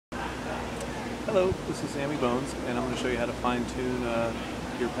Hello, this is Sammy Bones, and I'm going to show you how to fine-tune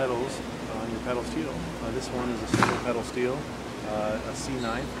your pedals on your pedal steel. This one is a single pedal steel, a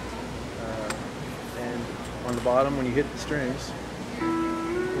C9, and on the bottom when you hit the strings,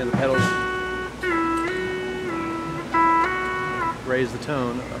 the pedals raise the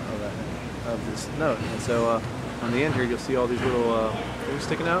tone of this note. And so on the end here you'll see all these little things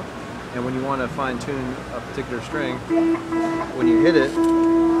sticking out, and when you want to fine-tune a particular string, when you hit it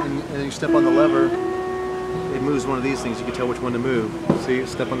and you step on the lever, it moves one of these things. You can tell which one to move. So you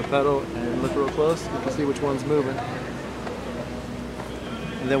step on the pedal and look real close, you can see which one's moving.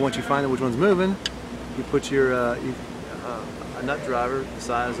 And then once you find out which one's moving, you put your a nut driver the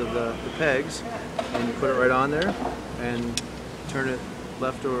size of the pegs, and you put it right on there and turn it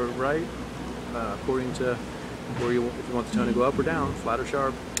left or right according to where if you want the tone to go up or down, flat or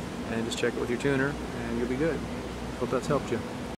sharp, and just check it with your tuner and you'll be good. Hope that's helped you.